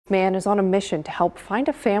Man is on a mission to help find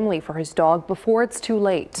a family for his dog before it's too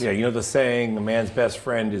late. Yeah, you know the saying, a man's best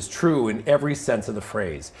friend is true in every sense of the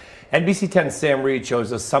phrase. NBC 10's Sam Reed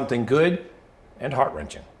shows us something good and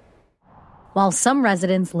heart-wrenching. While some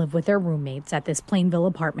residents live with their roommates at this Plainville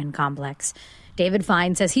apartment complex, David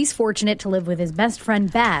Fine says he's fortunate to live with his best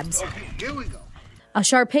friend Babs, Here we go. a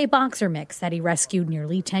Shar-Pei boxer mix that he rescued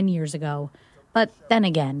nearly 10 years ago. But then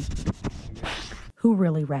again, who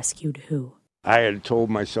really rescued who? I had told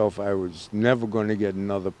myself I was never going to get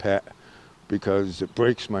another pet because it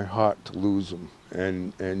breaks my heart to lose them,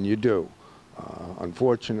 and you do.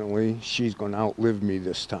 Unfortunately, she's going to outlive me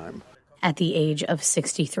this time. At the age of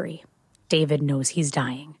 63, David knows he's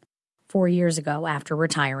dying. 4 years ago, after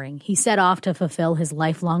retiring, he set off to fulfill his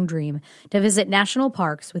lifelong dream to visit national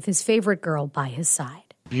parks with his favorite girl by his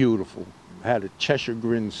side. Beautiful. Had a Cheshire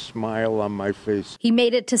grin smile on my face. He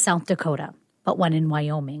made it to South Dakota, but when in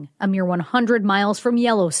Wyoming, a mere 100 miles from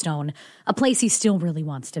Yellowstone, a place he still really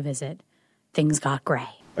wants to visit, things got gray.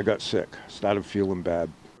 I got sick, started feeling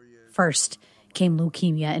bad. First came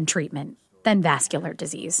leukemia and treatment, then vascular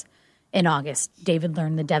disease. In August, David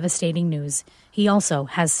learned the devastating news. He also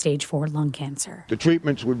has stage 4 lung cancer. The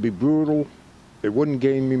treatments would be brutal. They wouldn't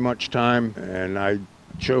gain me much time, and I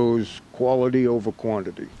chose quality over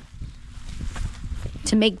quantity.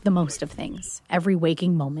 To make the most of things, every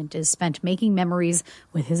waking moment is spent making memories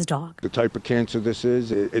with his dog. The type of cancer this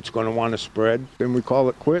is, it's going to want to spread. Then we call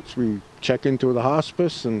it quits. We check into the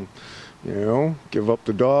hospice and, give up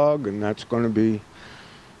the dog, and that's going to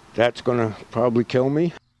probably kill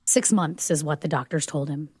me. 6 months is what the doctors told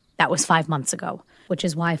him. That was 5 months ago, which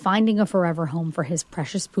is why finding a forever home for his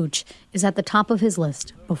precious pooch is at the top of his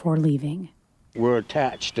list before leaving. We're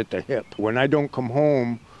attached at the hip. When I don't come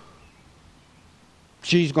home,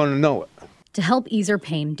 she's going to know it. To help ease her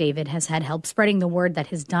pain, David has had help spreading the word that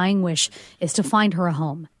his dying wish is to find her a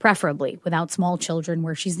home, preferably without small children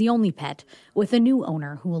where she's the only pet, with a new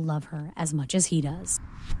owner who will love her as much as he does.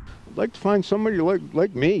 I'd like to find somebody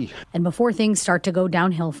like me. And before things start to go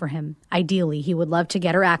downhill for him, ideally he would love to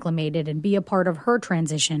get her acclimated and be a part of her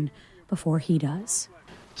transition before he does.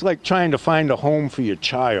 It's like trying to find a home for your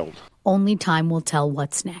child. Only time will tell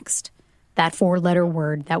what's next. That 4-letter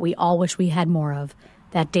word that we all wish we had more of,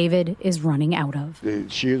 that David is running out of.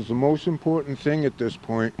 She is the most important thing at this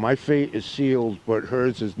point. My fate is sealed, but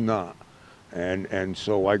hers is not. And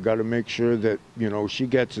so I got to make sure that, she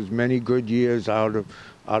gets as many good years out of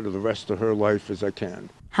the rest of her life as I can.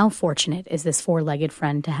 How fortunate is this 4-legged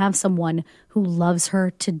friend to have someone who loves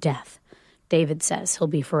her to death. David says he'll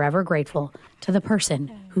be forever grateful to the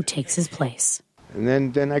person who takes his place.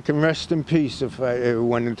 And then I can rest in peace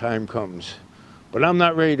when the time comes. But I'm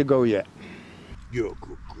not ready to go yet. You're a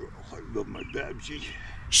good girl. I love my Babsy.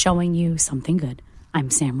 Showing you something good. I'm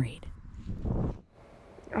Sam Reed.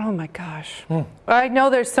 Oh my gosh. I know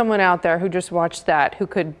there's someone out there who just watched that who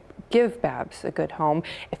could give Babs a good home.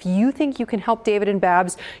 If you think you can help David and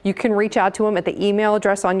Babs, you can reach out to him at the email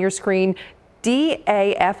address on your screen,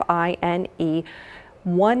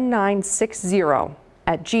 DAFINE1960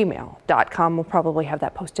 @gmail.com. We'll probably have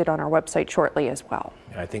that posted on our website shortly as well.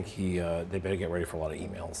 I think they better get ready for a lot of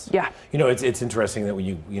emails. Yeah. It's interesting that when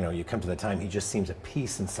you come to that time, he just seems at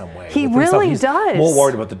peace in some way. He really does. He's more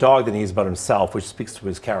worried about the dog than he is about himself, which speaks to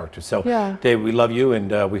his character. So, yeah. Dave, we love you,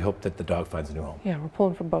 and we hope that the dog finds a new home. Yeah, we're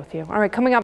pulling for both of you. All right, coming up.